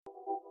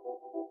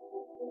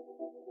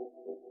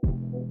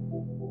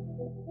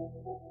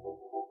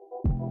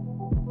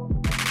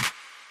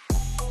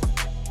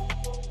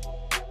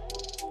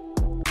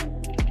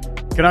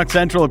Canuck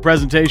Central, a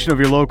presentation of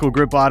your local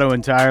Grip Auto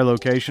and Tire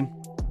location.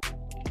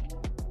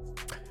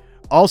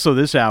 Also,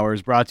 this hour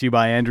is brought to you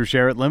by Andrew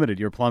Sherritt Limited,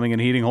 your plumbing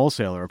and heating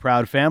wholesaler, a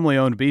proud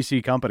family-owned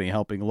BC company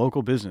helping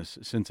local business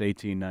since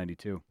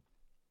 1892.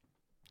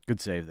 Good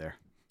save there.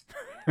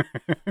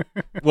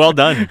 Well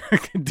done.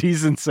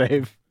 Decent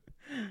save.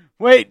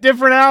 Wait,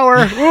 different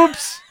hour.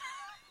 Oops.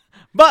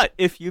 But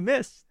if you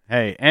miss,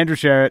 Hey, Andrew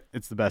Sherritt,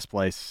 it's the best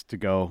place to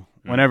go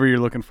whenever you're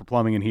looking for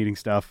plumbing and heating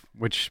stuff,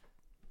 which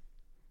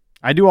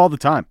I do all the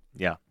time.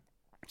 yeah,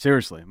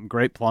 Seriously, I'm a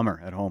great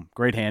plumber at home.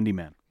 Great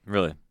handyman.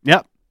 really,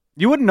 Yep.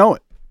 You wouldn't know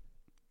it,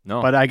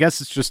 no, but I guess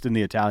it's just in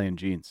the Italian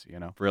genes, you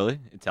know? really,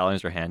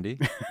 Italians are handy.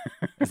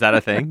 Is that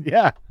a thing?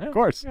 Yeah, of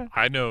course.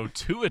 I know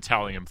 2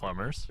 Italian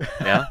plumbers.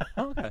 Yeah.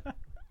 Oh, okay.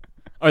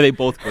 Are they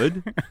both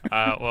good?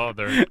 Well,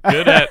 they're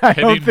good at I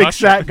hitting don't think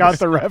Zach mushrooms. got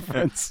the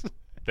reference.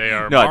 They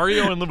are No.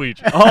 Mario and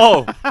Luigi.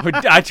 Oh,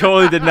 I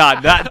totally did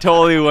not. That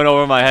totally went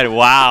over my head.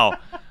 Wow,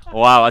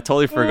 I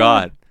totally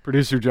forgot.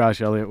 Producer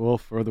Josh Elliott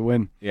Wolf for the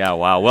win. Yeah,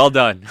 wow. Well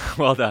done.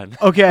 Well done.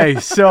 Okay,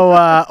 so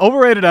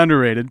overrated,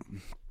 underrated.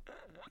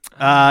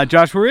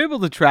 Josh, were we able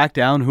to track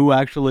down who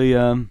actually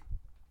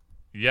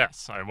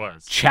Yes, I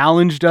was.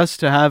 challenged us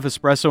to have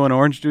espresso and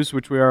orange juice,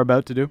 which we are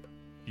about to do?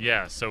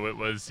 Yeah, so it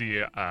was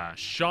the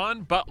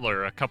Sean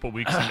Butler a couple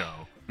weeks ago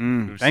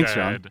who Thanks,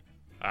 said,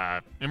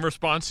 in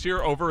response to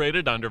your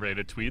overrated,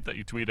 underrated tweet that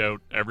you tweet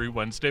out every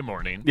Wednesday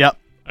morning, Yep.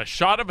 a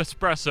shot of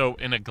espresso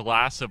in a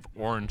glass of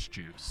orange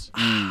juice,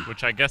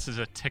 which I guess is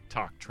a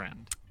TikTok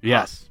trend.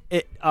 Yes.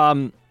 I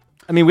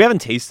mean, we haven't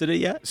tasted it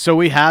yet. So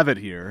we have it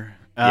here.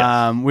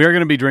 Yes. We are going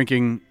to be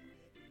drinking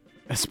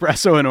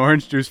espresso and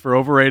orange juice for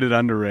overrated,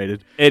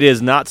 underrated. It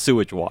is not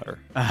sewage water,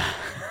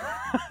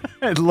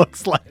 It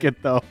looks like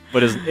it, though.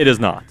 but it is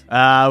not.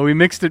 We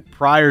mixed it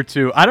prior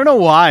to. I don't know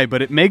why,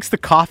 but it makes the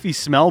coffee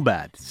smell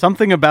bad.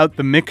 Something about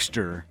the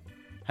mixture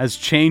has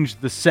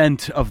changed the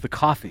scent of the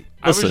coffee.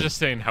 I was Listen. just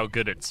saying how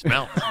good it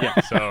smells. Yeah,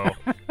 so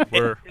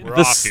we're The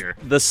off here.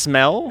 The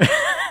smell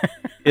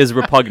is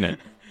repugnant.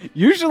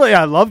 Usually,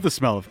 I love the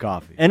smell of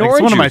coffee. And Like, it's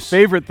orange one of my juice.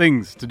 favorite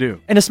things to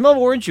do. And the smell of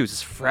orange juice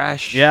is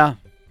fresh. Yeah.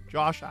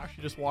 Josh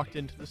actually just walked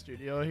into the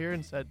studio here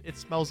and said, "It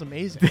smells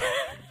amazing."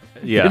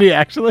 Yeah. Did he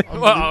actually?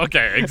 Well,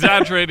 okay,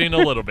 exaggerating a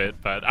little bit,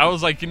 but I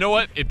was like, you know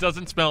what? It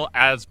doesn't smell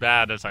as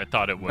bad as I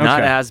thought it would. Not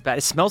Okay. as bad.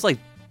 It smells like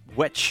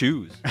wet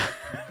shoes.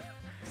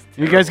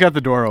 You guys got the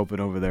door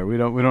open over there. We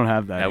don't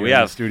have that. Yeah, here we in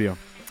have- the studio.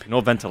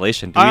 No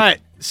ventilation. All right.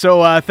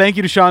 So thank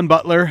you to Sean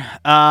Butler.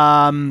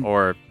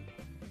 Or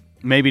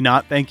Maybe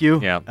not. Thank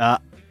you. Yeah.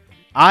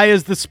 I,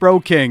 as the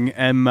Spro King,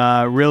 am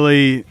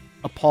really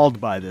appalled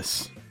by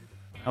this.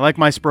 I like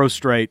my Spro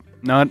straight.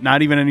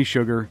 Not even any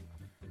sugar.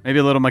 Maybe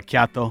a little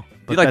macchiato. do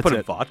But you like that's put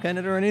it. vodka in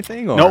it or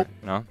anything? Or? Nope.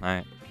 No. All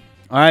right.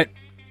 All right.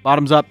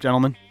 Bottoms up,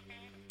 gentlemen.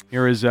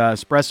 Here is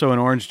espresso and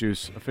orange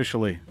juice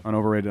officially on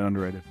Overrated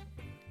Underrated.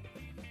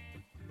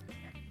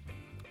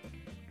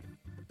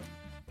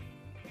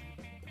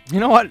 You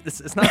know what?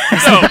 It's not.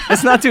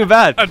 It's not too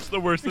bad. That's the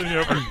worst thing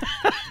ever.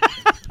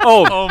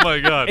 Oh, Oh my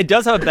god. it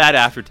does have a bad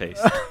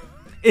aftertaste.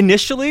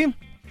 Initially,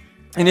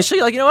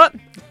 like, you know what?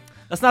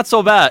 That's not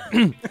so bad.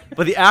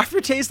 But the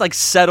aftertaste like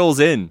settles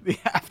in. The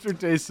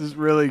aftertaste is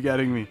really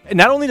getting me. And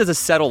not only does it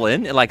settle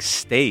in, it like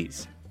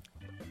stays.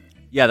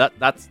 Yeah,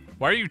 that's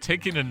Why are you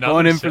taking another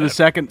Going in for the sip?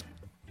 second.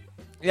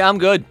 yeah, I'm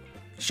good.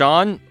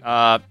 Sean,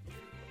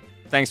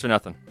 thanks for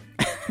nothing.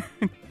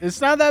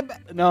 It's not that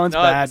bad. No, it's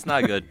No, bad. it's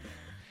not good.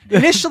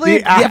 Initially,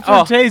 The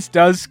aftertaste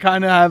does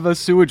kind of have a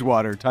sewage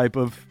water type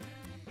of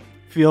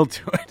feel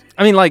to it.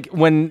 I mean, like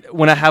when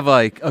I have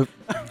like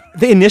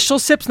the initial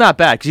sip's not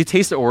bad because you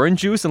taste the orange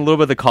juice and a little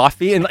bit of the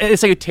coffee, and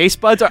it's like your taste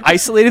buds are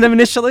isolating them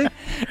initially,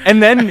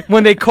 and then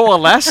when they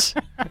coalesce,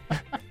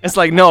 it's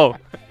like no,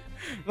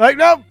 Like,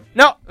 nope,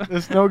 no.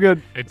 it's no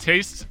good. It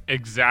tastes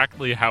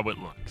exactly how it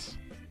looks.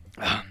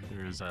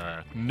 There's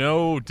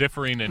no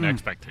differing in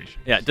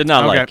expectation. Yeah, did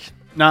not Okay.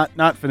 like.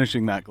 Not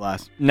finishing that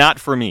glass. Not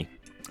for me.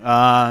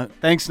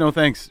 Thanks, no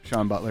thanks,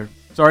 Sean Butler.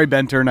 Sorry,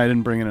 Ben Turn, I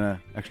didn't bring in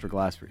an extra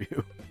glass for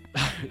you.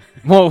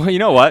 Well, you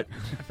know what?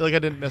 I feel like I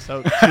didn't miss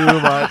out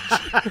too much,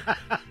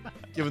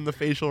 given the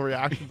facial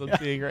reactions I'm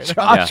seeing right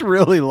now. Josh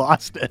really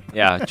lost it.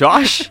 Yeah,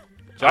 Josh. I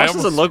Josh almost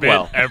doesn't look spit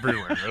well.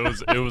 everywhere.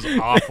 It was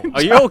awful.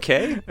 Are you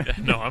okay?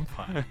 No, I'm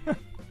fine.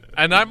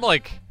 And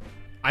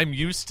I'm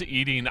used to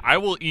eating. I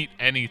will eat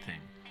anything.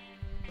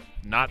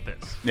 Not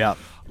this. Yeah.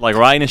 Like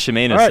Ryan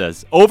Shimena All right.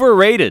 says,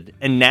 overrated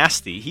and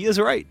nasty. He is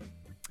right.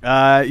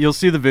 You'll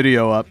see the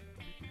video up.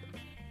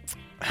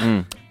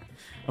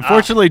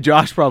 Unfortunately,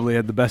 Josh probably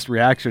had the best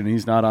reaction.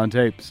 He's not on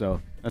tape,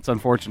 so that's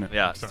unfortunate.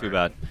 Yeah, it's Sorry. too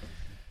bad.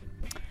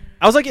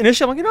 I was like,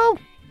 initially, I'm like,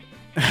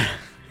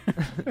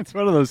 It's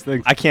one of those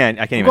things. I can't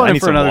even. going I in need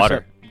for some another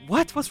water. sip.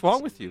 What? What's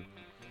wrong with you?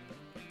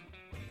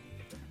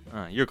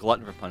 You're a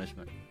glutton for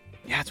punishment.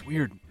 Yeah, it's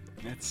weird.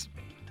 It's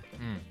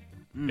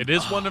It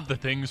is one of the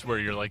things where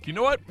you're like, you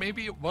know what?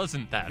 Maybe it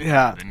wasn't that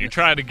Yeah. bad. And you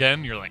try it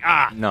again, you're like,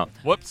 No.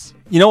 whoops.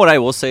 You know what I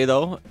will say,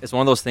 though? It's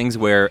one of those things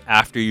where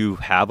after you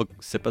have a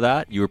sip of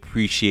that, you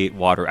appreciate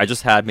water. I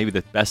just had maybe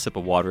the best sip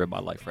of water in my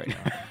life right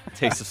now. It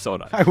tastes so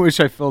nice. I wish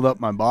I filled up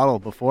my bottle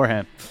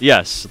beforehand.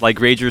 Yes, like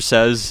Rager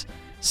says,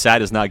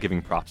 Sad is not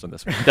giving props on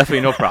this one.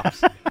 Definitely no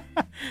props.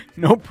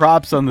 No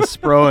props on the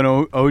Spro and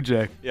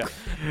OJ. Yeah.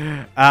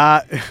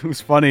 It was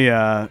funny.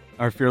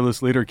 Our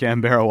fearless leader,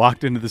 Canberra,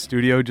 walked into the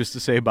studio just to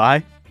say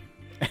bye.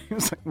 He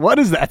was like, what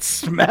is that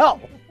smell?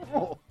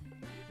 Oh.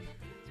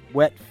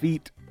 Wet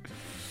feet.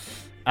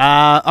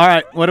 All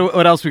right.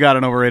 What else we got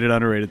on overrated,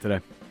 underrated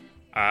today?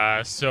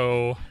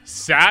 So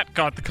Sat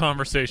got the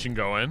conversation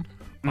going.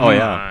 Oh,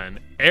 yeah. On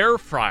air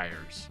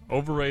fryers,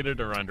 overrated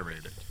or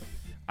underrated?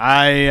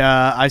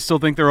 I still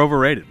think they're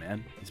overrated,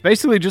 man. It's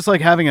basically just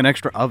like having an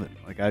extra oven.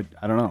 Like I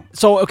don't know.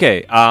 So,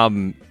 okay.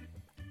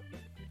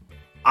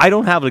 I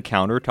don't have a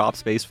countertop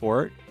space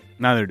for it.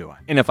 Neither do I.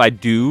 And if I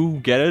do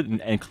get it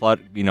and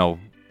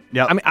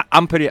Yeah. I mean,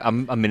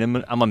 I'm a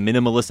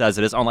minimalist as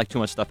it is. I don't like too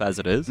much stuff as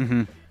it is.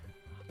 Mm-hmm.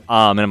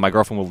 And my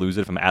girlfriend will lose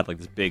it if I'm add like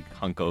this big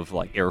hunk of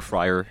like air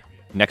fryer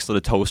next to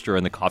the toaster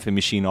and the coffee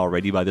machine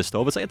already by the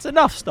stove. It's like it's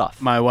enough stuff.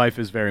 My wife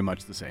is very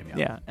much the same.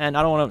 Yeah, and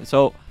I don't want to.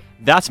 So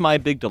that's my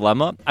big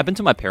dilemma. I've been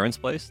to my parents'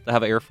 place to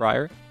have an air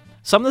fryer.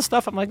 Some of the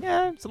stuff I'm like,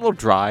 it's a little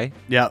dry.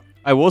 Yeah.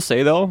 I will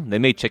say though, they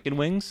made chicken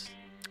wings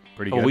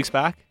Pretty a couple good. weeks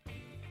back.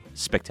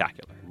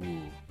 Spectacular.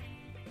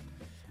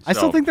 I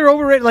still So- think they're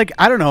overrated. Like,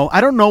 I don't know. I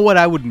don't know what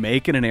I would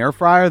make in an air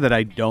fryer that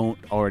I don't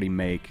already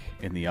make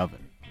in the oven.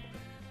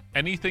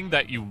 Anything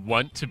that you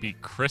want to be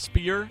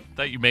crispier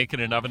that you make in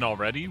an oven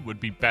already would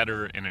be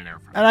better in an air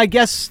fryer. And I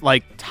guess,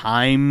 like,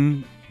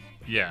 time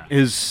Yeah.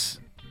 is,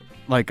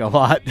 like, a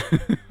lot.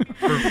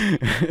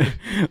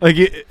 Like,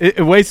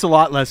 it wastes a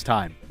lot less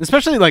time.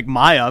 Especially, like,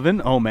 my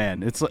oven. Oh,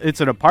 man.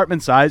 It's an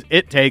apartment size.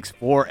 It takes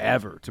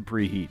forever to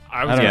preheat.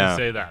 I was don't going know.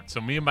 to say that.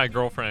 So me and my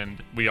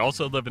girlfriend, we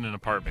also live in an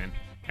apartment,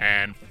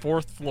 and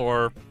 4th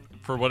floor,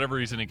 for whatever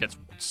reason, it gets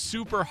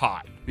super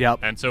hot. Yep.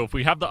 And so if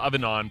we have the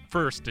oven on,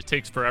 first, it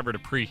takes forever to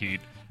preheat.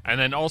 And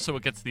then also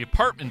it gets the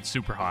apartment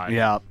super hot.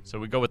 Yeah. So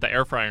we go with the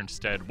air fryer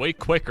instead, way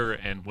quicker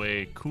and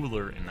way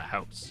cooler in the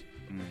house.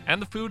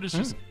 And the food is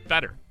just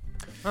better.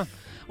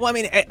 Well, I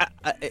mean,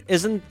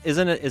 isn't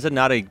it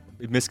not a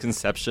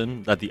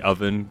misconception that the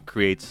oven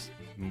creates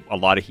a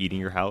lot of heat in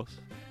your house?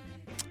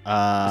 It's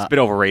a bit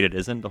overrated,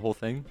 isn't the whole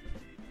thing?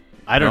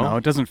 I don't No? know.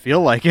 It doesn't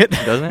feel like it.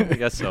 Doesn't it? I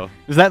guess so.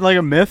 Is that like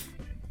a myth?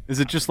 Is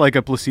it just like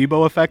a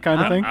placebo effect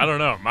kind of thing? I don't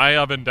know. My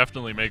oven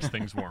definitely makes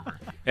things warmer.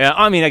 Yeah,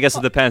 I mean, I guess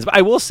it depends. But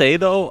I will say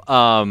though,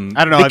 I don't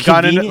know. I've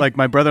gone in it. Like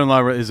my brother-in-law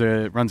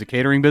runs a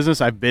catering business.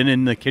 I've been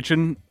in the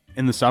kitchen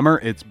in the summer.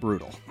 It's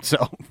brutal.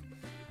 So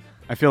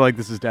I feel like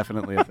this is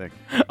definitely a thing.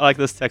 I like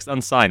this text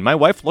unsigned. My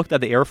wife looked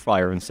at the air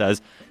fryer and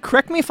says,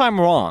 "Correct me if I'm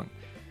wrong,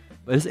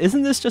 but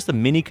isn't this just a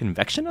mini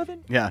convection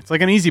oven?" Yeah, it's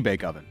like an easy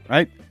bake oven,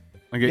 right?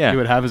 Like Yeah. you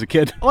would have as a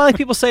kid. Well, like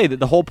people say that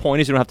the whole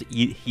point is you don't have to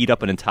heat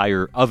up an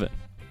entire oven.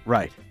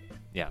 Right.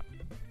 Yeah,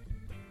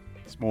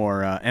 It's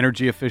more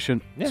energy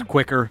efficient. It's Yeah.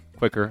 quicker.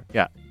 quicker.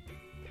 Yeah,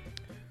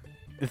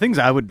 The things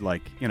I would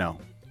like,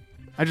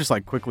 I just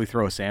like quickly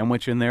throw a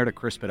sandwich in there to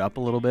crisp it up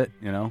a little bit,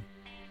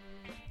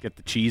 get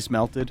the cheese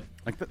melted.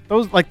 Like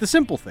those, like the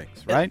simple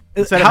things, right?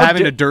 Instead of how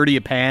having di- to dirty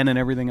a pan and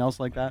everything else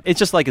like that. it's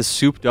just like a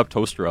souped-up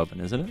toaster oven,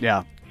 isn't it?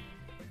 Yeah.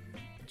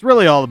 It's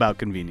really all about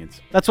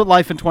convenience. That's what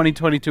life in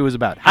 2022 is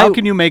about. How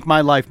can you make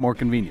my life more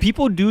convenient?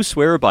 People do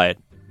swear by it,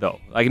 though.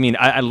 Like, I mean,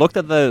 I looked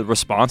at the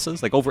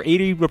responses, like over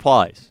 80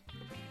 replies.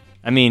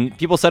 I mean,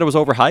 people said it was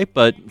overhyped,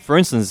 but for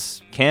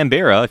instance,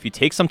 Canberra, if you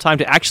take some time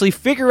to actually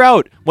figure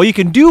out what you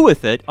can do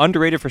with it,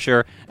 underrated for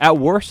sure, at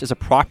worst is a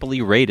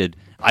properly rated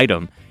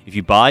item. If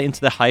you buy into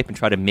the hype and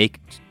try to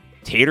make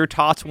tater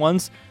tots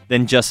ones,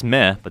 then just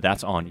meh, but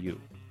that's on you.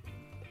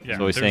 Yeah,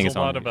 So he's there's saying a it's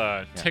lot on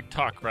of you.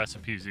 TikTok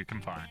recipes you can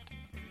find.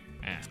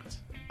 And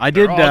I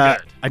they're did. all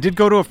good. I did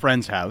go to a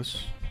friend's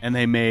house, and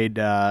they made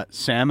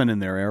salmon in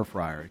their air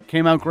fryer. It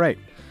came out great.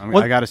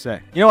 Well- I got to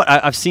say. You know what?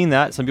 I've seen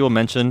that. Some people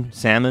mention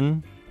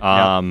salmon.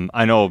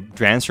 I know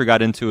Drancer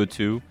got into it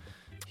too.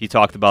 He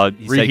talked about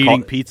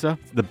Reheating pizza.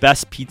 the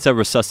best pizza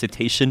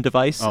resuscitation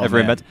device Oh, ever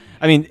man. invented.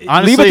 I mean,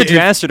 Honestly, leave it to if-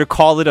 Drancer to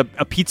call it a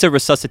pizza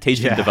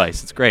resuscitation Yeah.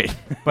 device. It's great.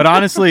 But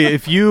honestly,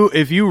 if you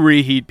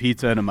reheat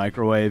pizza in a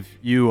microwave,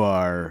 you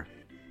are.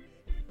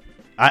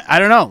 I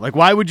don't know. Like,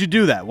 why would you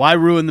do that? Why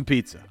ruin the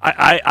pizza?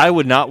 I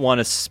would not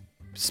want to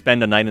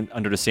spend a night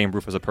under the same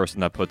roof as a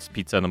person that puts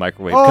pizza in the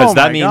microwave Oh because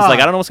that my means God.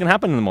 like I don't know what's gonna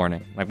happen in the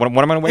morning. Like what am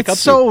I gonna wake up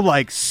It's so to?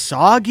 like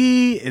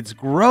soggy. It's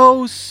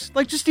gross.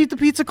 Like, just eat the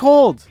pizza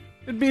cold.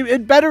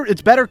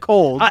 It's better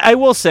cold I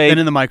will say than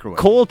in the microwave.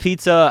 cold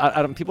pizza.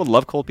 I don't. People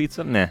love cold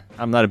pizza. Nah,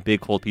 I'm not a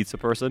big cold pizza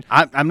person.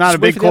 I'm not Just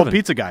a wait big for the cold oven.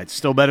 pizza guy. It's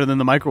still better than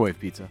the microwave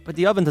pizza. But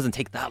the oven doesn't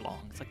take that long.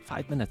 It's like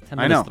 5 minutes, 10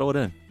 I minutes. know. Throw it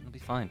in. It'll be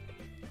fine.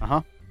 Uh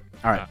huh.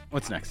 All right. Yeah.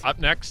 What's next? up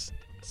next,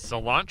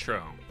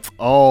 cilantro.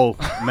 Oh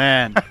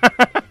man.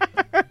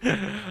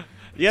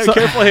 Yeah, So-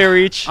 careful here,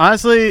 Reach.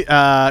 Honestly,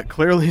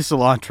 clearly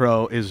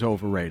cilantro is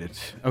overrated.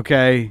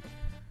 Okay.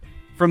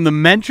 from the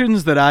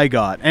mentions that I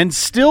got and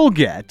still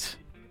get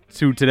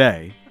to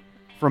today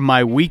from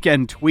my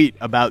weekend tweet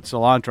about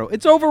cilantro,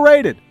 it's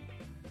overrated.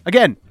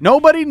 Again,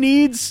 nobody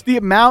needs the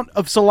amount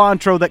of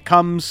cilantro that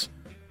comes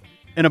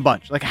in a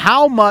bunch. Like,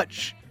 how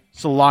much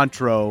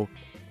cilantro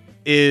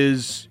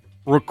is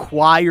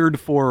required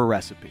for a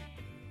recipe?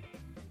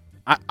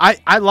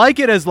 I like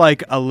it as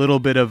like a little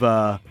bit of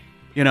a,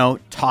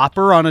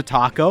 topper on a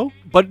taco.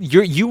 But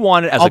you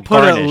want it as I'll a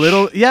put garnish. a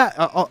little,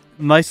 a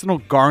nice little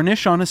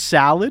garnish on a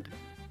salad.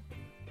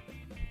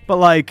 But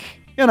like,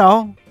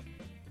 I'm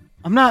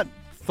not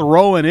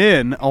throwing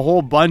in a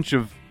whole bunch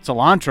of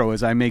cilantro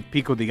as I make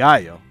pico de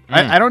gallo.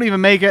 I don't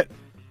even make it.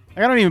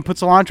 I don't even put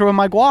cilantro in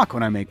my guac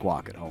when I make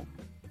guac at home.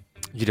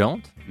 You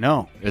don't?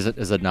 No. Is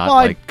it not Well,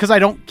 like... because I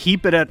don't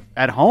keep it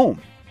at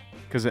home.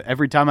 Because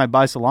every time I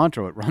buy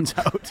cilantro, it runs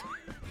out.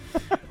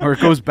 Or it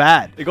goes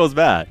bad. It goes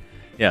bad.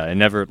 Yeah, it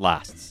never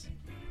lasts.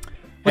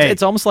 But Hey.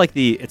 it's almost like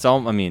it's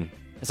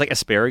like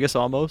asparagus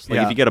almost. Like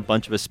Yeah. if you get a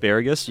bunch of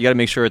asparagus, you got to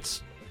make sure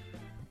it's,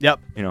 Yep.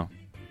 it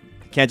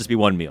can't just be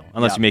one meal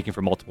unless Yeah. you're making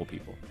for multiple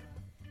people.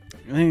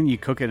 And then you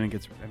cook it and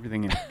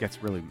everything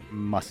gets really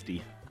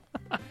musty.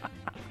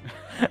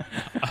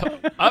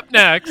 Up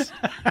next,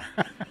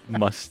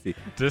 Musty.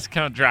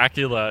 Discount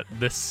Dracula,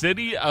 the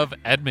city of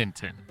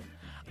Edmonton.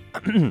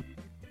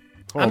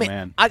 Oh,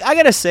 man. I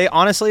gotta say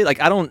honestly,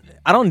 like I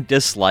don't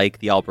dislike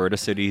the Alberta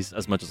cities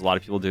as much as a lot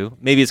of people do.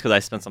 Maybe it's because I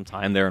spent some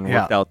time there and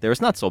worked Yeah. out there.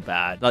 It's not so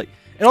bad. Like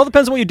it all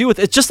depends on what you do with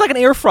it. It's just like an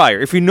air fryer.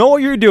 If you know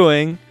what you're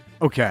doing,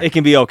 Okay. it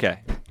can be okay.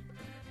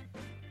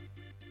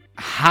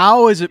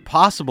 How is it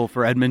possible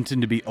for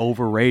Edmonton to be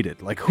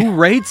overrated? Like, who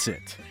rates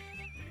it?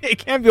 It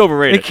can't be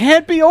overrated. It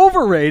can't be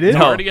overrated.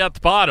 No. Already at the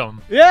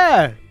bottom.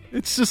 Yeah.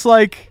 It's just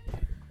like,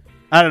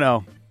 I don't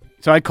know.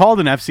 So I called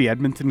an FC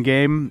Edmonton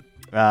game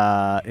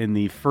in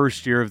the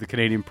first year of the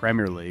Canadian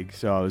Premier League.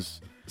 So I was...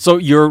 So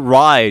your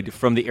ride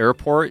from the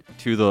airport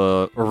to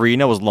the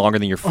arena was longer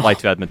than your flight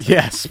to Edmonton.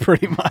 Yes,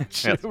 pretty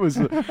much. Yes. It was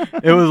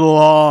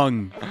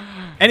long.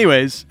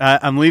 Anyways,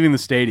 I'm leaving the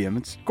stadium.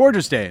 It's a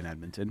gorgeous day in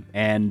Edmonton.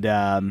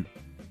 And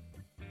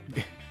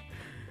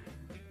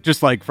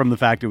just like from the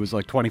fact it was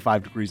like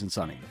 25 degrees and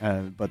sunny.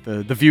 But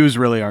the views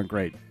really aren't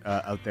great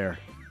out there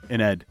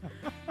in Ed.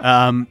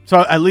 So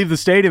I leave the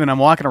stadium and I'm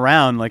walking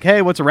around like,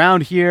 hey, what's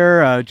around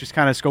here? Just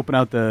kind of scoping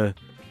out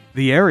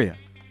the area.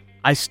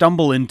 I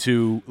stumble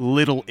into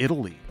Little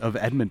Italy of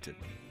Edmonton.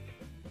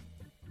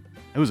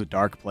 It was a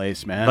dark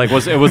place, man. Like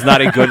it was not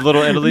a good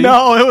Little Italy?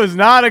 No, it was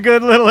not a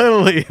good Little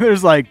Italy.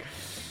 There's like,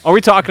 Are we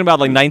talking about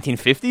like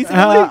 1950s Italy?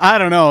 I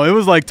don't know. It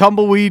was like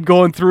tumbleweed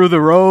going through the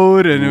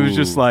road, and it was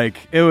just like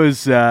it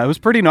was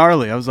pretty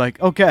gnarly. I was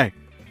like, okay,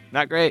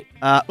 Not great.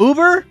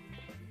 Uber,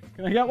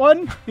 can I get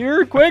one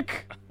here,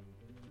 quick?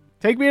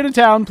 Take me into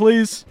town,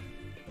 please.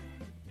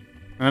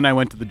 And then I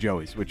went to the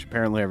Joey's, which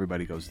apparently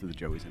everybody goes to the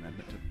Joey's in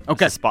Edmonton.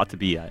 Okay, spot to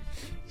be at.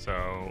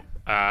 So,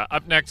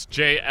 up next,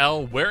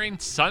 JL wearing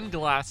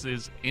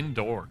sunglasses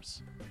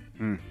indoors.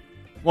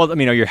 Well, I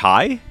mean, are you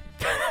high?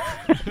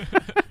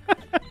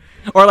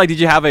 Or like, did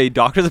you have a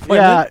doctor's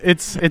appointment? Yeah,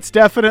 it's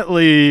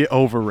definitely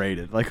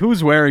overrated. Like,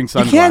 who's wearing You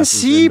sunglasses? can't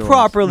see indoors?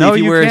 properly No, if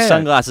you you wear can't.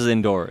 sunglasses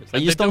indoors. Like,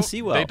 And you just they don't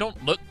see well. They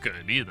don't look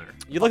good either.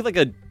 You look like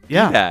a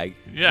Yeah. bag.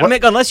 Yeah. I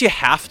mean, unless you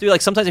have to.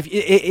 Like sometimes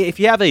if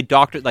you have a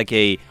doctor, like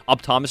a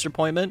optometrist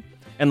appointment,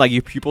 and like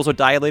your pupils are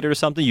dilated or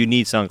something, you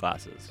need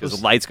sunglasses because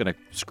the light's gonna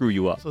screw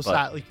you up. So But-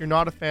 sad. Like you're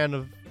not a fan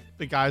of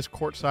the guys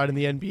courtside in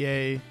the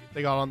NBA.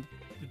 They got on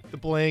the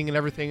bling and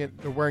everything. And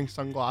they're wearing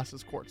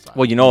sunglasses courtside.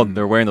 Well, you know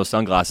they're wearing those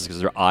sunglasses because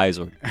their eyes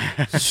are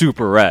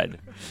super red.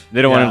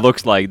 They don't want Yeah. to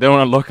look like they don't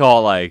want to look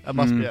all like that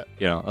must be it.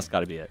 that's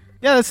got to be it.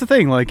 Yeah, that's the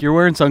thing. Like, you're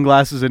wearing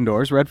sunglasses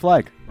indoors, red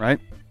flag, right?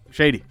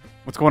 Shady.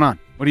 What's going on?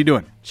 What are you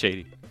doing?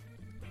 Shady,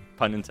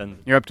 pun intended.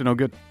 You're up to no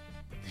good.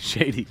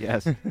 Shady,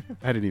 yes.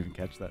 I didn't even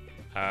catch that.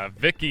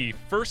 Vicky,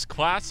 first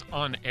class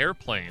on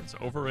airplanes,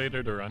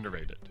 overrated or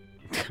underrated?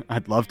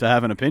 I'd love to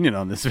have an opinion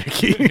on this,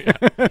 Vicky.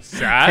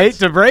 Sad. Hate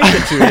to break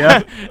it to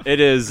you. It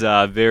is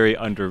very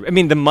under. I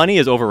mean, the money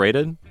is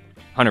overrated,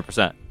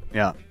 100%.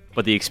 Yeah.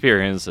 But the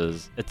experience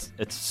is it's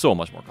so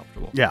much more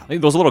comfortable. Yeah.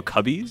 Like those little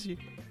cubbies.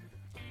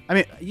 I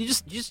mean, You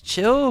just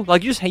chill.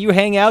 Like you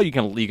hang out. You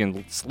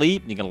can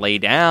sleep. You can lay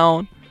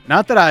down.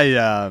 not that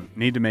I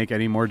need to make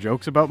any more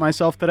jokes about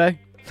myself today,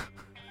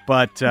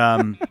 but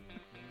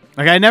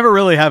like I never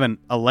really have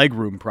a leg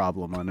room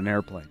problem on an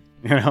airplane,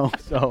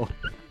 So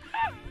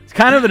it's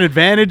kind of an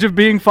advantage of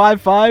being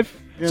 5'5".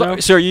 You know?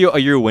 So are you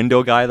a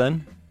window guy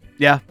then?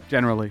 Yeah,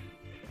 generally.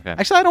 Okay.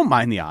 Actually, I don't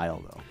mind the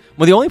aisle though.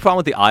 Well, the only problem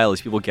with the aisle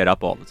is people get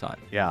up all the time.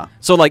 Yeah.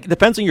 So like it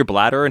depends on your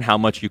bladder and how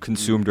much you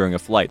consume during a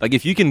flight. Like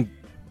if you can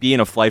be in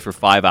a flight for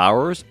 5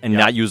 hours and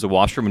not use the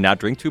washroom and not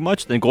drink too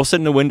much, then go sit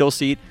in the window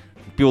seat.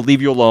 People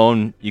leave you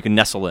alone. You can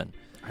nestle in.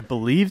 I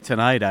believe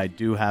tonight I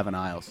do have an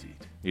aisle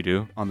seat You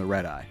do? on the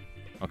red eye.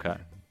 Okay.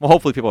 Well,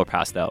 hopefully people are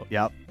passed out.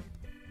 Yep.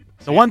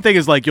 The one thing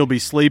is like you'll be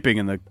sleeping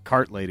and the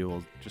cart lady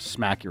will just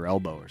smack your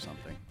elbow or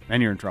something. Then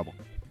you're in trouble.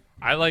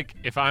 I like,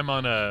 if I'm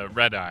on a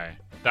red eye,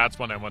 that's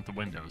when I want the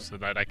window so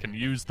that I can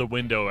use the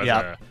window as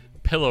Yeah. a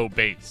pillow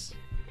base.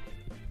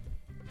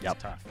 Yep.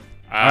 It's tough.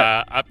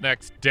 right. Up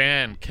next,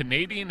 Dan,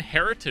 Canadian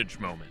heritage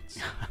moments.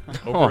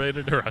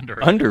 Overrated or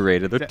underrated?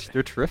 Underrated.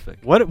 They're terrific.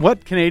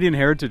 What Canadian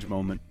heritage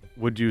moment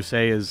would you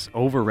say is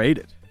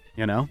overrated?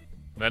 You know,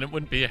 Then it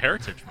wouldn't be a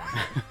heritage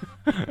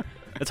moment.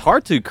 It's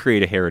hard to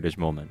create a heritage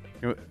moment.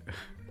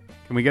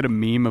 can we get a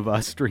meme of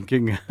us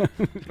drinking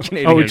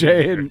Canadian OJ and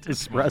heritage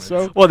espresso?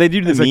 moments. Well, they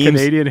do the As a memes.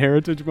 Canadian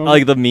heritage moment.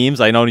 Like the memes.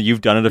 I know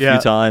you've done it a Yeah.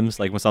 few times.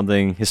 Like when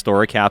something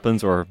historic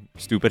happens or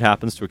stupid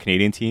happens to a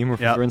Canadian team,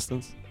 Yeah. for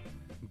instance.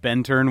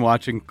 Ben Turn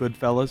watching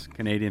Goodfellas,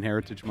 Canadian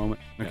heritage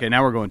moment. Okay,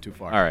 now we're going too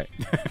far. All right.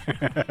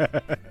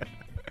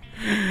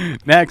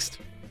 Next.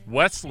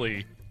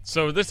 Wesley.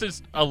 So this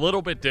is a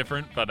little bit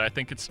different, but I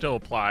think it still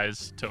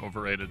applies to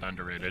overrated,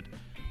 underrated.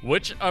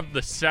 Which of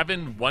the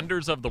 7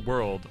 wonders of the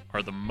world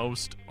are the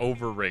most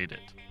overrated?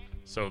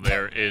 So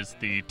there is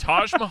the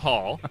Taj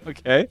Mahal,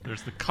 Okay.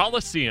 there's the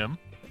Colosseum,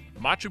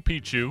 Machu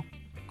Picchu,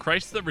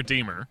 Christ the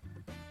Redeemer,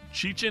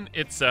 Chichen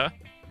Itza,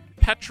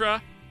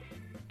 Petra,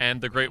 and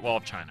the Great Wall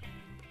of China.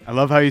 I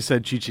love how you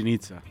said Chichen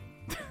Itza.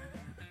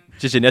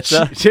 Chichen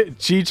Itza.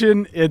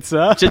 Chichen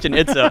Itza. Chichen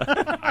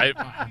Itza.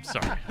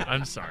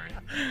 I'm sorry.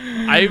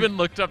 I even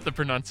looked up the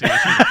pronunciation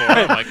before.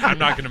 I'm like, I'm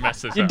not going to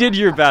mess this You up. did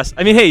your best.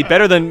 I mean, hey,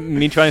 better than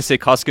me trying to say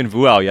Koskin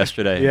Vuau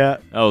yesterday. Yeah.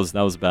 That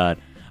was bad.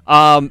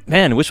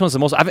 Man, which one's the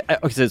most?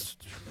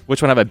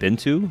 Which one have I been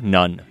to?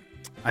 None.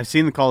 I've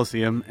seen the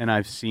Colosseum and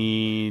I've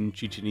seen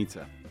Chichen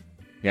Itza.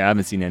 Yeah, I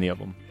haven't seen any of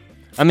them.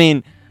 I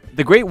mean,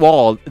 the Great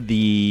Wall,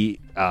 the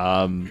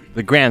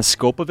grand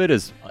scope of it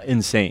is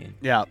insane.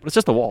 Yeah. But it's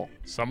just a wall.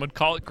 Some would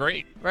call it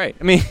great. Right.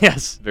 I mean,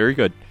 yes, very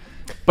good.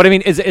 But I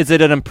mean, is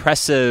it an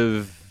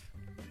impressive?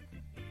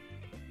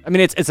 I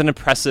mean, it's an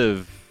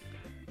impressive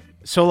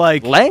So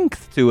like,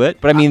 length to it,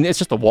 but I mean, it's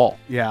just a wall.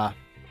 yeah.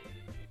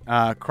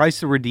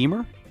 Christ the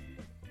Redeemer.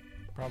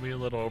 Probably a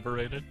little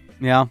overrated.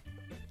 Yeah.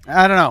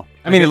 I don't know.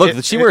 I mean,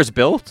 look, see where it's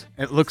built.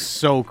 It looks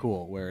so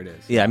cool where it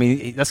is. Yeah, I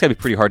mean, that's got to be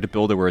pretty hard to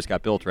build it where it's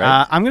got built,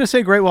 right? I'm gonna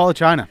say Great Wall of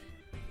China.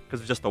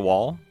 Because it's just a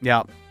wall.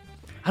 Yeah.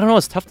 I don't know.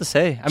 It's tough to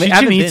say. I mean, I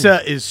Chichen haven't been.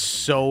 Itza is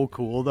so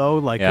cool though,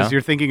 like because Yeah.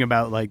 you're thinking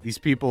about like these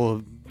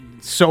people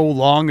so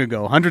long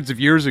ago, hundreds of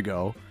years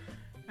ago,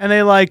 and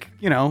they like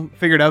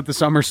figured out the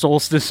summer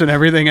solstice and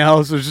everything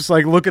else. It was just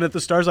like looking at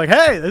the stars, like,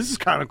 hey, this is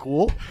kind of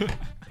cool.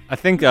 I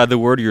think the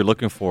word you're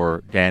looking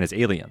for, Dan, is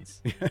aliens.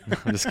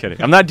 I'm just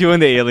kidding. I'm not doing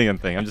the alien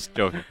thing. I'm just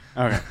joking.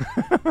 Okay.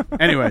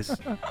 Anyways,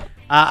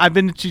 I've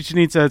been to Chichen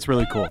Itza. It's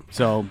really cool.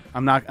 So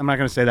I'm not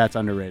gonna say that's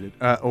underrated,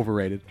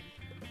 overrated.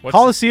 What's-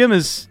 Colosseum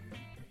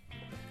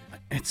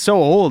it's so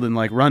old and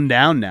like run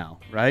down now,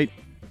 right?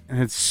 And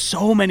it's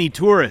so many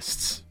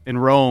tourists in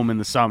Rome in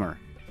the summer,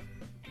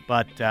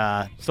 but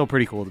still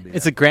pretty cool to be.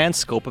 It's there. a grand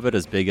scope of it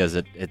as big as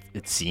it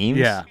seems.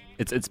 Yeah.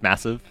 It's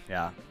massive.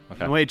 Yeah.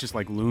 Okay. The way it just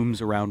like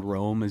looms around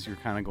Rome as you're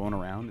kind of going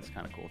around, it's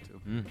kind of cool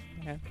too.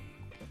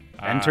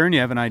 And Turn, you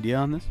have an idea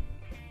on this?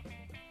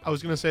 I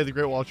was gonna say the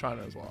Great Wall of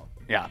China as well.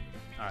 Yeah.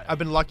 I've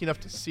been lucky enough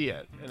to see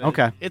it. And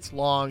Okay. It's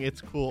long,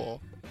 it's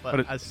cool,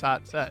 but as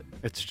Sat said,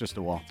 It's just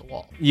a wall. it's a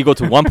wall, You go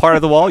to one part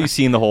of the wall, you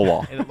see in the whole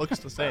wall. and it looks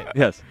the same.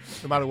 Yes.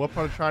 No matter what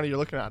part of China you're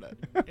looking at it,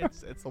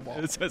 it's the wall.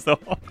 It says the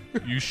wall.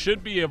 You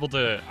should be able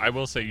to, I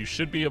will say, you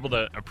should be able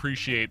to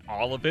appreciate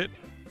all of it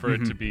for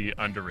it to be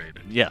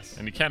underrated. Yes.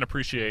 And you can't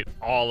appreciate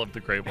all of the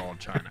Great Wall of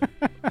China.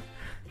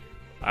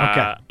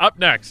 Okay. Up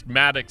next,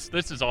 Maddox.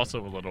 This is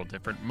also a little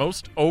different.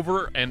 Most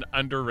over and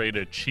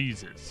underrated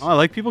cheeses. Oh, I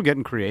like people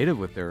getting creative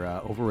with their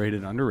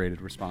overrated,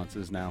 underrated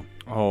responses now.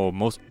 Oh,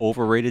 most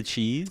overrated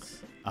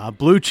cheese?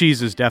 Blue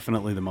cheese is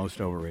definitely the most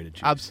overrated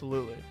cheese.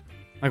 Absolutely.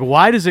 Like,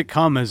 why does it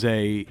come as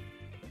a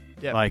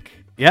Yeah.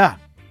 yeah,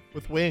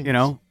 With wings. you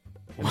know?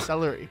 And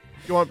celery.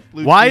 You want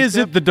blue Why cheese is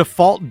dip? it the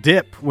default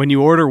dip when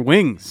you order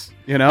wings?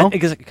 You know?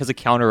 Because it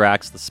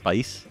counteracts the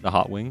spice, the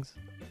hot wings.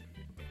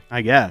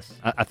 I guess.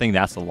 I think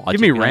that's the logic.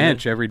 Give me behind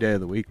ranch it. every day of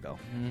the week, though.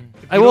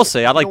 I will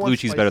say, I you like don't blue want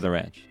cheese spicy- better than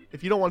ranch.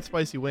 If you don't want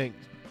spicy wings,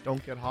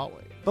 don't get hot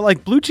wings. But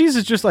like blue cheese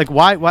is just like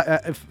why?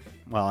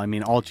 Well, I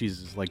mean, all cheese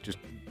is like just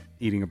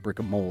eating a brick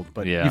of mold,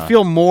 but Yeah. you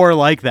feel more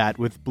like that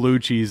with blue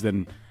cheese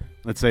than,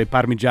 let's say,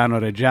 Parmigiano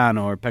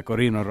Reggiano or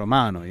Pecorino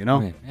Romano. You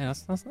know, Yeah,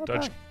 that's not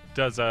bad.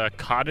 Does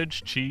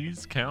cottage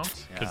cheese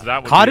count? Because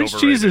that would cottage be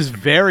cheese overrated is to me.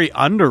 very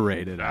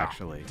underrated. No,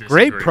 Actually, disagree.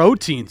 great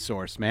protein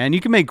source, man.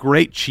 You can make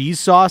great cheese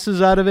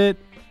sauces out of it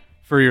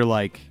for your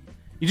like.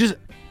 You just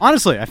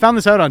honestly, I found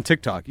this out on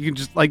TikTok. You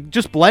can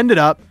just blend it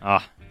up.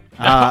 Ah,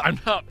 I'm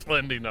not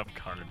blending up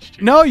cottage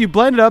cheese. No, you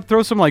blend it up,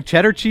 throw some like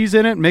cheddar cheese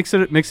in it, mix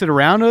it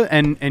around,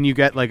 and you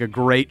get like a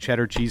great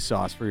cheddar cheese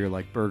sauce for your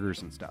like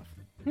burgers and stuff.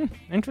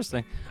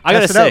 interesting. I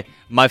gotta Test it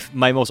say,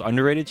 my most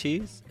underrated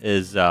cheese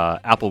is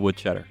applewood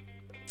cheddar.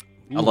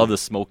 I love the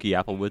smoky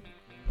applewood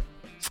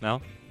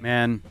smell.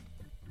 Man,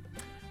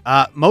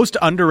 most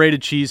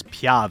underrated cheese,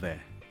 Piave.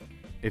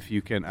 If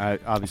you can,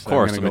 obviously, Of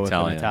course, I'm going to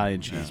I'm go with an Italian.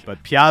 Italian cheese,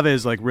 but Piave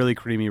is like really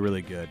creamy,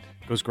 really good.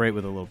 Goes great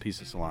with a little piece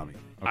of salami.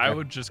 I Okay?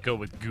 would just go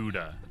with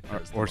Gouda.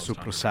 as the or most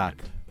Suprasat.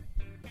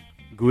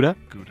 underrated. Gouda.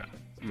 Gouda.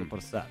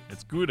 What's that?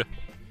 It's Gouda.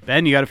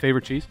 Ben, you got a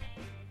favorite cheese?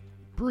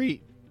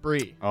 Brie.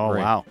 Oh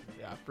Brie. wow.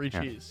 Yeah, brie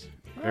cheese.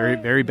 Very,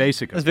 very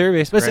basic. It's very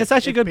basic. But Right. it's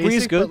actually good. Brie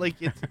is basic, good. but like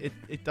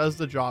it does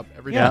the job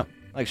every Yeah. time.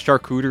 Like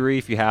charcuterie,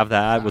 if you have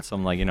that with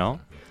some, like, you know.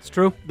 It's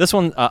true. This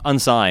one,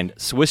 unsigned.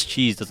 Swiss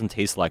cheese doesn't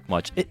taste like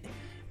much.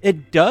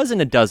 It does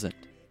and it doesn't.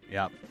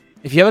 Yeah.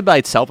 If you have it by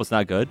itself, it's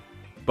not good.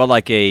 But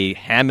like a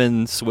ham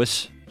and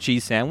Swiss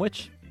cheese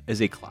sandwich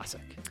is a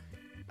classic.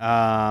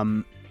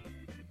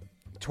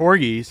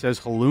 Torgi says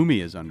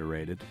halloumi is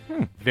underrated.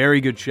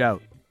 Very good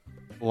shout.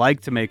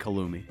 Like to make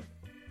halloumi.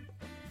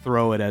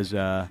 Throw it as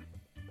a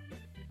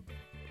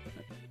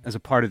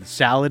part of the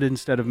salad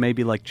instead of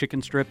maybe like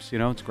chicken strips. You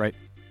know, it's great.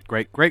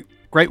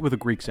 Great with a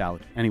Greek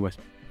salad. Anyways.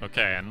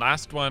 Okay, and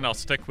last one, I'll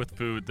stick with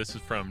food. This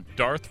is from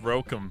Darth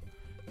Rokem.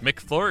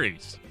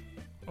 McFlurries.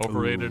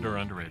 Overrated or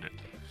underrated?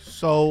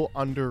 So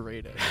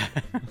underrated.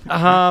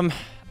 I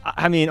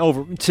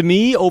mean, to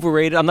me,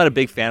 overrated. I'm not a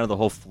big fan of the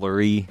whole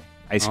flurry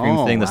ice cream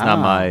Oh, thing. That's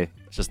wow.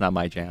 it's just not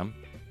my jam.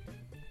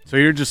 So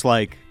you're just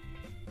like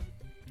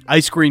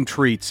ice cream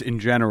treats in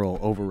general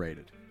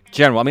overrated.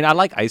 General. I mean, I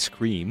like ice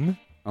cream.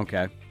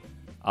 Okay.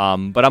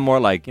 But I'm more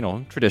like, you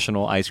know,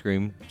 traditional ice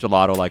cream,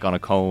 gelato, like on a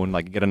cone,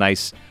 like get a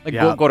nice, like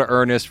Yeah. go to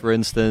Ernest, for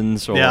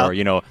instance, or, Yeah.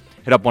 you know,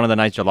 hit up one of the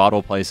nice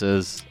gelato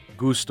places.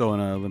 Gusto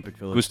and Olympic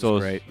Village.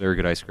 Gusto's is great. very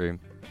good ice cream.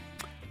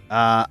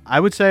 I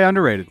would say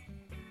underrated.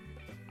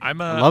 I I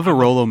love a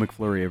Rolo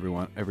McFlurry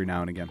every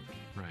now and again.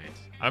 Right.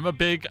 I'm a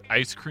big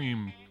ice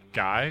cream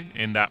guy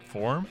in that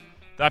form.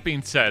 That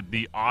being said,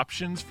 the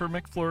options for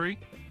McFlurry,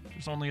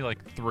 there's only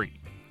like 3.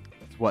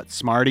 It's what,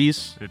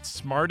 Smarties? It's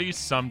Smarties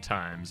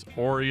sometimes,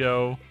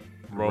 Oreo,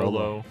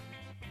 Rolo,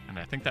 and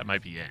I think that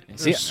might be it.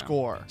 See,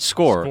 Score.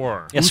 Score.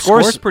 Score. Yeah, Ooh,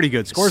 Score's Score's pretty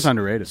good. Score's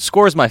underrated.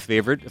 Score's my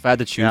favorite. If I had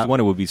to choose Yeah. one,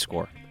 it would be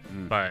Score.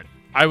 But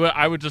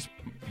I would just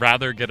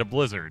rather get a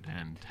Blizzard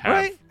and have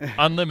Right.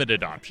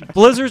 unlimited options.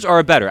 Blizzards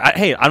are better.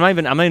 I'm not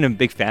even a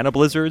big fan of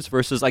Blizzards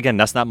versus, again,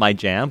 that's not my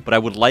jam, but I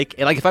would like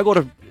if I go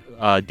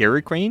to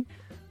Dairy Queen,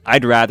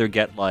 I'd rather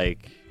get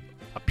like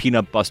a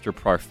peanut butter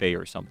parfait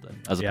or something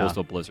as Yeah. opposed to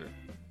a Blizzard.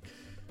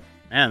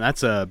 Man,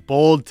 that's a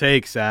bold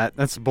take, Sat.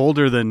 That's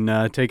bolder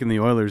than taking the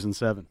Oilers in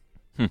 7.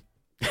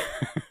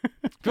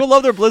 People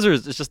love their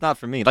Blizzards. It's just not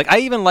for me. Like, I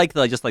even like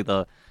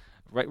the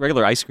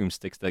regular ice cream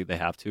sticks that they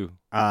have too.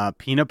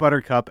 Peanut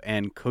butter cup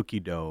and cookie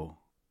dough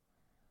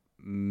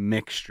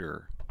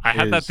mixture. I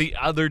had that is the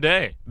other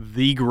day.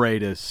 the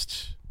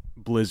greatest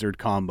Blizzard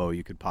combo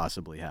you could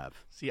possibly have.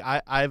 See,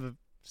 I have a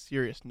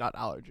serious nut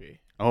allergy.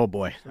 Oh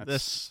boy, So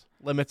this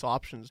limits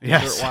options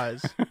Yes. dessert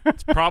wise.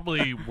 It's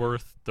probably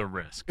worth the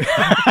risk.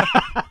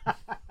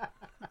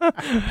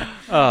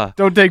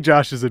 Don't take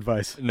Josh's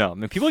advice. No, I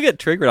mean, people get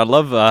triggered. I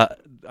love.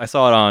 I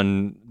saw it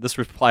on this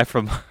reply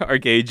from our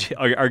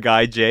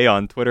guy Jay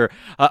on Twitter.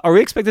 Are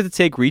we expected to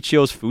take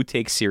Ricchio's food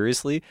take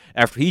seriously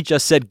after he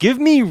just said, "Give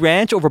me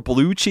ranch over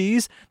blue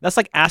cheese"? That's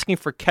like asking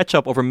for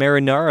ketchup over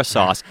marinara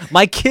sauce.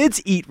 My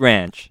kids eat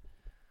ranch.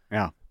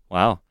 Yeah.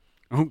 Wow.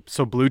 Oh,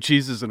 so blue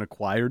cheese is an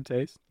acquired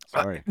taste?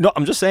 Sorry. No,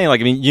 I'm just saying. Like,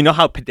 I mean, you know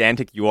how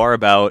pedantic you are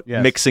about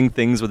Yes. mixing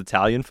things with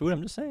Italian food.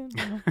 I'm just saying,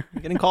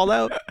 you're getting called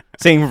out,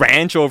 saying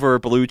ranch over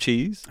blue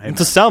cheese. Hey, And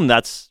to some,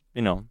 that's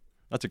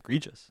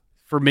egregious.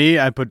 For me,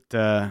 I put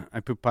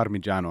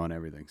Parmigiano on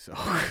everything. So,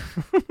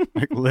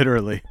 like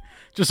literally,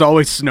 just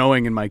always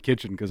snowing in my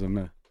kitchen because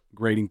I'm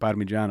grating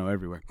Parmigiano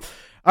everywhere.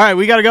 All right,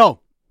 we got to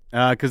go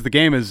because the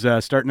game is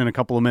starting in a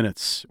couple of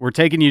minutes. We're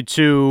taking you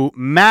to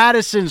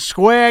Madison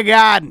Square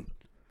Garden.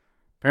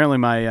 Apparently,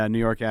 my New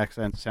York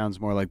accent sounds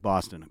more like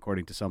Boston,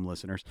 according to some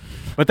listeners.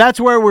 But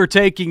that's where we're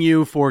taking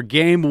you for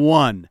Game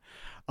 1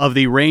 of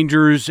the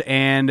Rangers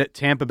and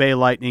Tampa Bay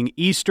Lightning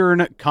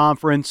Eastern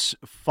Conference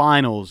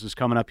Finals is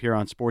coming up here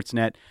on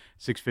Sportsnet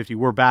 650.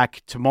 We're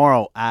back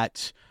tomorrow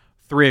at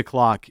 3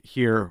 o'clock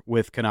here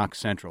with Canucks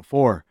Central.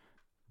 For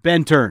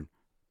Ben Turn,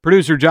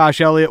 producer Josh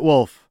Elliott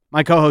Wolf,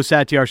 my co-host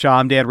Satyar Shah,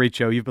 I'm Dan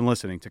Riccio. You've been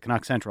listening to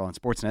Canucks Central on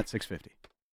Sportsnet 650.